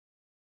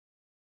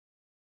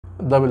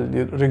double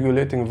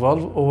regulating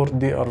valve or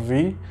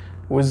DRV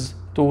with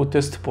 2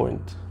 test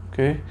points.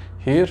 Okay,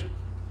 here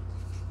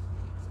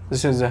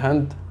this is the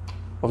hand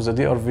of the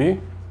DRV,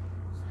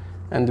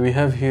 and we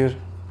have here,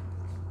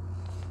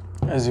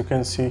 as you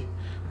can see,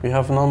 we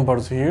have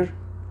numbers here,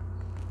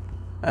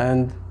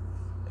 and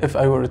if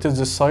I rotate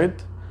this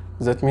side,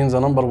 that means the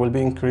number will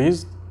be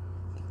increased.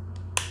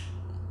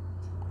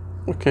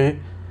 Okay,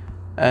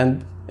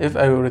 and if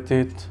I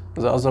rotate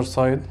the other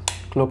side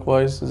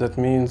clockwise, that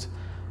means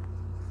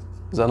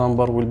the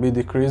number will be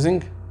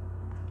decreasing.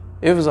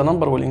 If the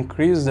number will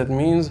increase, that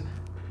means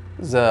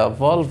the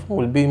valve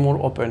will be more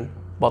open.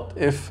 But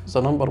if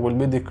the number will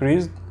be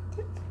decreased,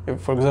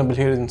 if, for example,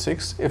 here in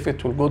 6, if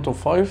it will go to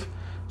 5,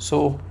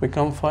 so we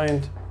can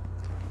find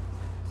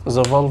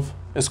the valve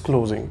is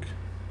closing,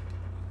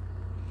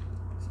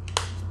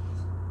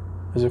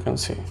 as you can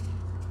see.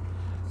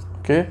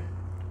 Okay,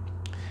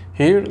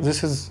 here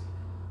this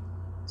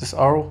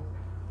arrow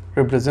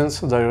represents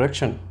the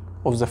direction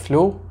of the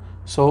flow,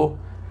 so